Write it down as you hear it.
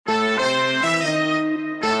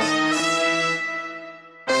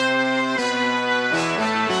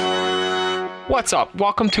What's up?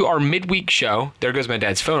 Welcome to our midweek show. There goes my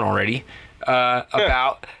dad's phone already.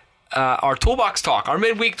 About our Toolbox Talk, our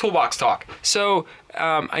midweek Toolbox Talk. So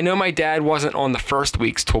I know my dad wasn't on the first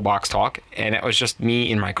week's Toolbox Talk, and it was just me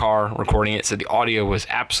in my car recording it, so the audio was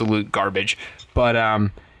absolute garbage. But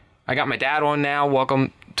I got my dad on now.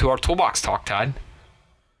 Welcome to our Toolbox Talk, Todd.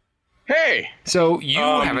 Hey. So you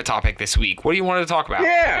have a topic this week. What do you want to talk about?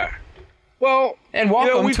 Yeah. Well, and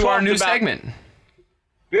welcome to our new segment.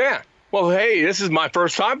 Yeah. Well, hey, this is my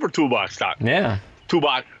first time for Toolbox Talk. Yeah.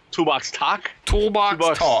 Toolbox Talk?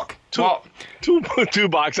 Toolbox Talk.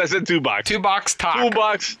 Toolbox. I said Toolbox. Toolbox Talk.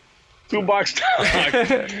 Toolbox Talk.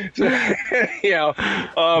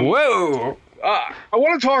 Whoa. I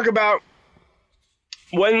want to talk about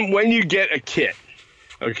when you get a kit,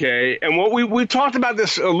 okay? And what we talked about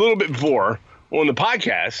this a little bit before on the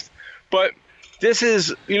podcast, but this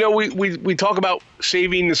is, we talk about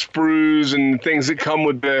saving the sprues and things that come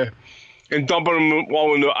with and dumping them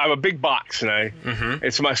while I have a big box, and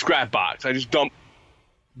it's my scrap box. I just dump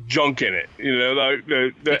junk in it,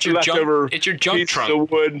 the leftover it's your junk piece trunk of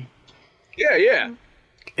wood. Yeah.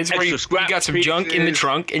 It's where you got some junk in the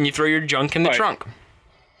trunk, and you throw your junk in the trunk.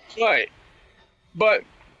 Right. But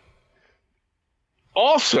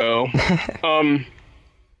also,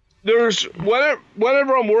 there's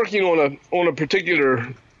whenever I'm working on a particular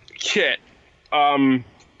kit,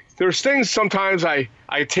 there's things sometimes I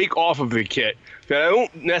take off of the kit that I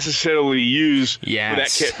don't necessarily use for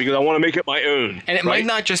that kit because I want to make it my own. And it might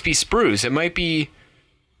not just be sprues. It might be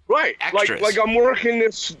extras. Like I'm working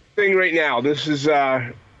this thing right now. This is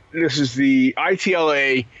the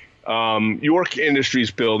ITLA York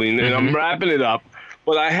Industries building, and I'm wrapping it up.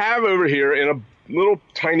 What I have over here in a little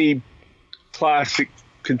tiny plastic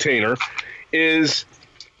container is,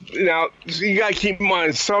 now you got to keep in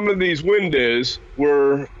mind, some of these windows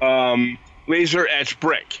were laser etched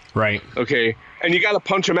brick. Right. Okay. And you got to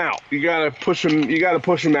punch them out. You got to push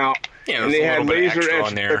them out. Yeah, and they had laser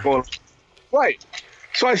etched brick on them. Right.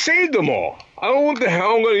 So I saved them all. I don't know what the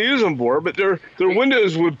hell I'm going to use them for, but they're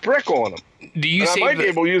windows with brick on them. I might be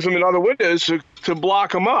able to use them in other windows to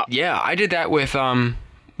block them up. Yeah, I did that with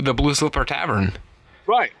the Blue Slipper Tavern.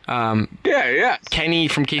 Right. Yeah. Kenny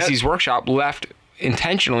from Casey's Workshop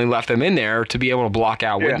intentionally left them in there to be able to block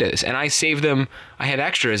out windows, and I saved them. I had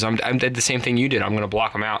extras. I did the same thing you did. I'm going to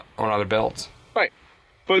block them out on other builds. Right.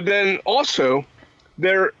 But then also,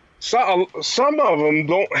 some of them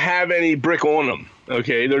don't have any brick on them.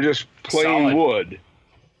 Okay, they're just plain wood.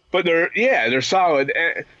 But they're solid.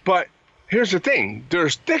 But here's the thing: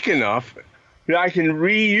 they're thick enough that I can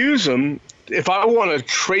reuse them if I want to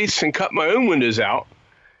trace and cut my own windows out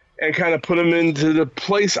and kind of put them into the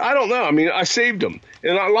place. I don't know. I mean, I saved them.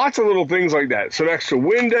 And lots of little things like that. Some extra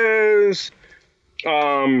windows.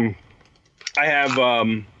 I have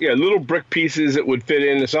little brick pieces that would fit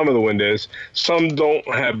into some of the windows. Some don't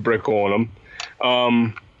have brick on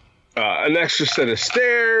them. An extra set of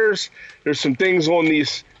stairs. There's some things on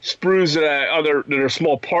these sprues that are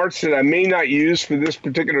small parts that I may not use for this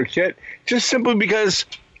particular kit, just simply because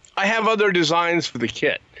I have other designs for the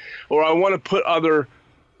kit, or I want to put other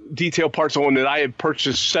detail parts on that I have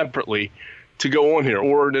purchased separately to go on here,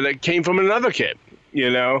 or that came from another kit,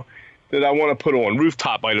 that I want to put on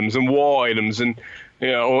rooftop items and wall items, and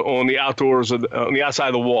on the outdoors on the outside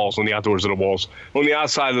of the walls, on the outdoors of the walls, on the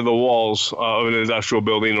outside of the walls of an industrial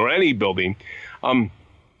building or any building.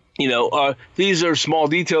 These are small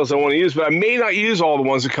details I want to use, but I may not use all the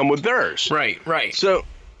ones that come with theirs. Right. So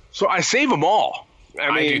I save them all. I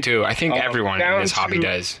mean, do too. I think everyone in this hobby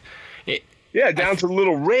does. Down to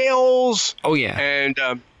little rails. Oh, yeah. And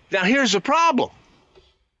now here's the problem.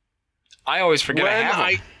 I always forget I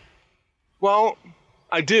have them. Well,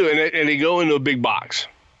 I do, and they go into a big box.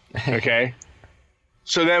 Okay?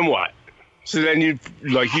 So then what? So then you,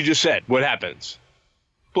 like you just said, what happens?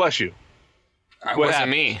 Bless you. It wasn't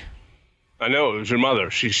me. I know, it was your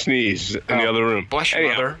mother. She sneezed in the other room. Bless your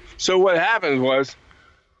mother. So what happens was,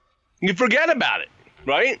 you forget about it,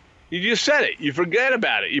 right? You just said it. You forget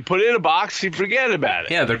about it. You put it in a box, you forget about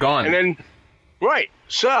it. Yeah, they're gone. And then, right.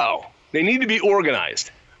 So they need to be organized.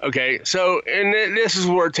 Okay. So, and this is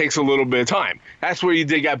where it takes a little bit of time. That's where you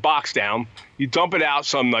dig that box down. You dump it out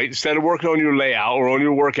some night instead of working on your layout or on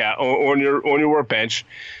your workout or on your workbench.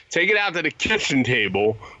 Take it out to the kitchen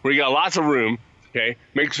table where you got lots of room. Okay.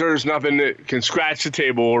 Make sure there's nothing that can scratch the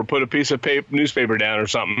table or put a piece of newspaper down or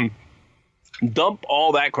something. Dump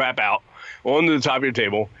all that crap out onto the top of your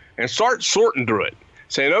table and start sorting through it,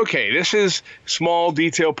 saying, okay, this is small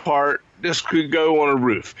detail part. This could go on a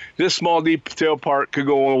roof. This small detail part could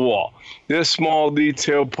go on a wall. This small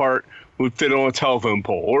detail part would fit on a telephone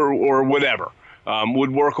pole or whatever.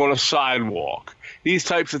 woodwork on a sidewalk, these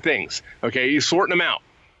types of things. Okay, you sort them out,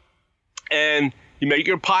 and you make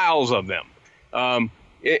your piles of them, and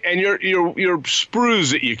your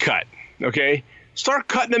sprues that you cut. Okay, start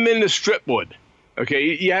cutting them into strip wood.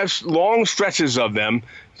 Okay, you have long stretches of them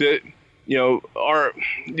that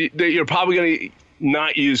that you're probably going to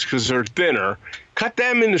not use because they're thinner. Cut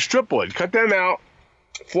them into strip wood. Cut them out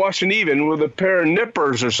flush and even with a pair of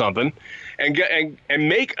nippers or something, and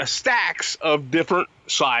make a stacks of different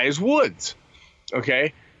size woods.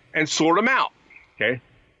 Okay, and sort them out. Okay,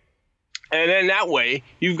 and then that way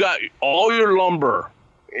you've got all your lumber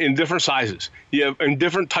in different sizes. You have and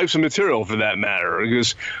different types of material for that matter,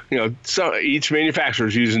 because each manufacturer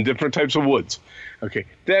is using different types of woods. Okay,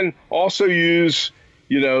 then also use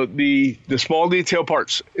the small detail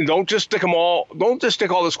parts, and don't just stick all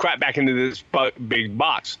this crap back into this big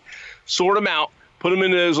box. Sort them out, put them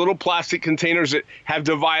into those little plastic containers that have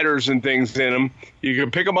dividers and things in them. You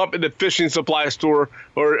can pick them up at the fishing supply store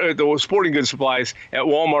or at the sporting goods supplies at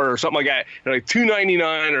Walmart or something like that. They're like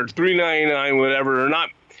 $2.99 or $3.99, whatever.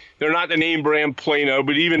 They're not the name brand Plano,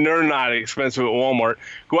 but even they're not expensive at Walmart.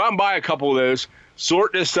 Go out and buy a couple of those,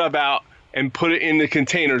 sort this stuff out, and put it in the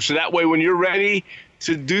container. So that way when you're ready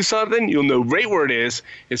to do something, you'll know right where it is.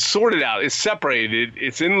 It's sorted out. It's separated.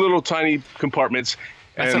 It's in little tiny compartments.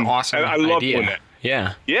 That's an awesome idea. I love doing that.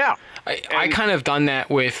 Yeah. Yeah. I kind of done that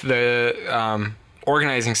with the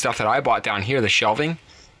organizing stuff that I bought down here, the shelving.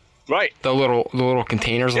 Right. The little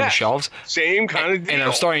containers on the shelves. Same kind of deal. And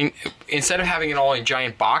I'm starting, instead of having it all in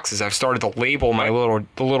giant boxes, I've started to label my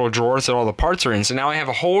little drawers that all the parts are in. So now I have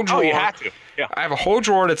a whole drawer. Oh, you have to. Yeah. I have a whole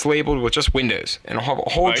drawer that's labeled with just windows, and a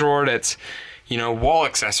whole drawer that's wall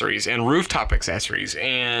accessories and rooftop accessories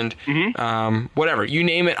and whatever. You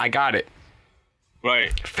name it, I got it.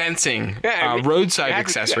 Right. Fencing, roadside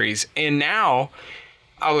accessories. And now,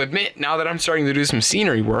 I'll admit, now that I'm starting to do some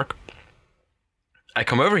scenery work, I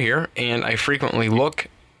come over here and I frequently look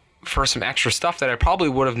for some extra stuff that I probably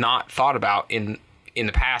would have not thought about in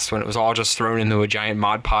the past when it was all just thrown into a giant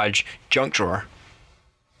Mod Podge junk drawer.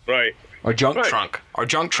 Right. Or junk trunk.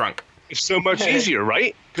 It's so much easier,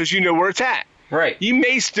 right? Because you know where it's at. Right. You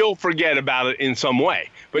may still forget about it in some way,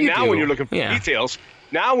 but when you're looking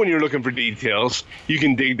for details, you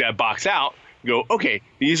can dig that box out, go, okay,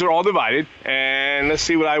 these are all divided, and let's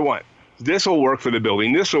see what I want. This will work for the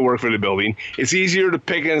building. This will work for the building. It's easier to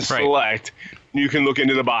pick and select. Right. You can look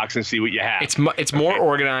into the box and see what you have. It's more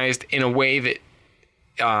organized in a way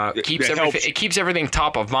that keeps everything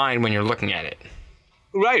top of mind when you're looking at it.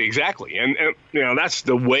 Right, exactly. And that's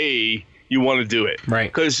the way you want to do it. Right.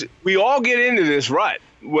 Because we all get into this rut.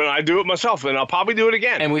 When I do it myself, and I'll probably do it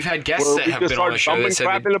again. And we've had guests that have been on the show that said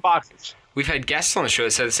crap in the boxes. We've had guests on the show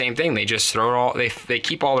that said the same thing. They just throw it all. They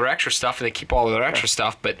keep all their extra stuff, and they keep all their extra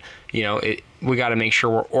stuff. But we got to make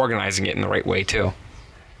sure we're organizing it in the right way too.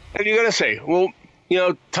 And you're gonna say, well,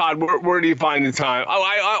 Todd, where do you find the time?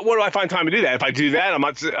 Where do I find time to do that? If I do that,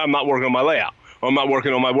 I'm not working on my layout, or I'm not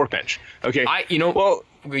working on my workbench. Okay. Well,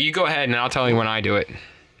 you go ahead, and I'll tell you when I do it.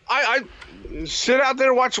 I sit out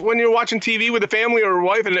there, when you're watching TV with the family or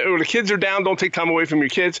wife, or the kids are down. Don't take time away from your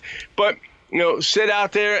kids, but sit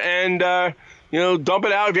out there and dump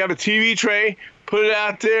it out. If you have a TV tray, put it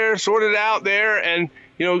out there, sort it out there, and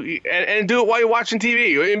and do it while you're watching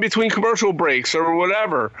TV, in between commercial breaks or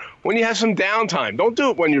whatever. When you have some downtime, don't do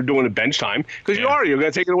it when you're doing a bench time, because you're going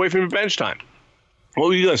to take it away from your bench time. What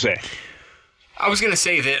were you going to say? I was going to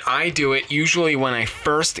say that I do it usually when I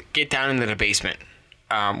first get down into the basement.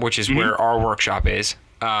 Which is where our workshop is.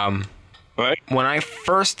 Right. When I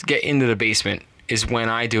first get into the basement is when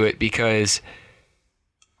I do it, because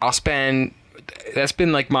that's been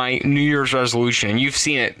like my New Year's resolution, and you've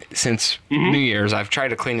seen it since New Year's. I've tried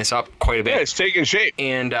to clean this up quite a bit. Yeah, it's taking shape.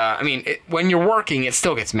 And when you're working, it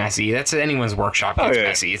still gets messy. That's anyone's workshop. It's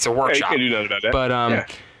messy. It's a workshop. You can't do nothing about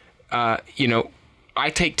that. But I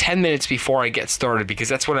take 10 minutes before I get started, because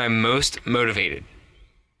that's when I'm most motivated.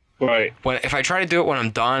 Right. If I try to do it when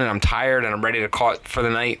I'm done and I'm tired and I'm ready to call it for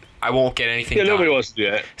the night, I won't get anything done. Yeah, nobody wants to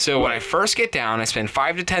do that. So when I first get down, I spend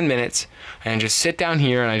 5 to 10 minutes and just sit down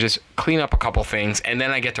here and I just clean up a couple things, and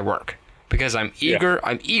then I get to work, because I'm eager.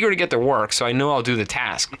 I'm eager to get to work, so I know I'll do the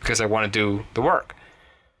task because I want to do the work.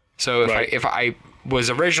 So if I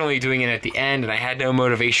was originally doing it at the end and I had no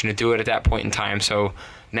motivation to do it at that point in time, so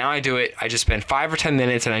now I do it. I just spend 5 or 10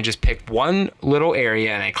 minutes and I just pick one little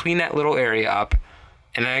area and I clean that little area up.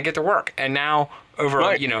 And then I get to work. And now, over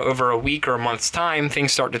a week or a month's time,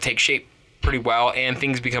 things start to take shape pretty well, and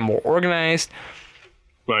things become more organized.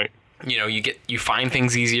 Right. You find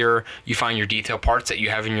things easier. You find your detail parts that you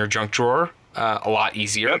have in your junk drawer a lot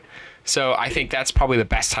easier. So I think that's probably the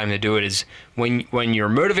best time to do it is when you're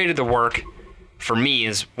motivated to work. For me,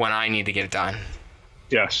 is when I need to get it done.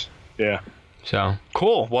 Yes. Yeah. So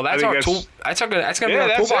cool. Well, that's our tool. That's gonna be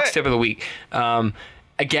our toolbox tip of the week.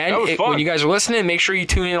 Again, when you guys are listening, make sure you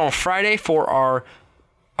tune in on Friday for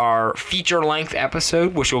our feature length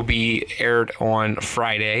episode, which will be aired on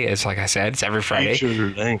Friday. As like I said, it's every Friday.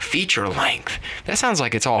 Feature length. That sounds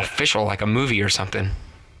like it's all official, like a movie or something.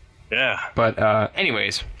 Yeah. But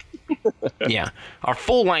anyways. Yeah, our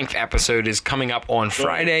full-length episode is coming up on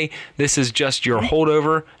Friday. This is just your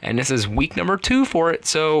holdover, and this is week number 2 for it.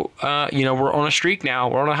 So, we're on a streak now.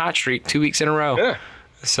 We're on a hot streak, 2 weeks in a row. Yeah.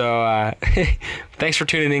 So, thanks for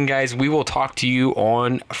tuning in, guys. We will talk to you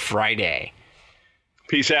on Friday.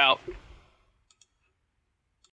 Peace out.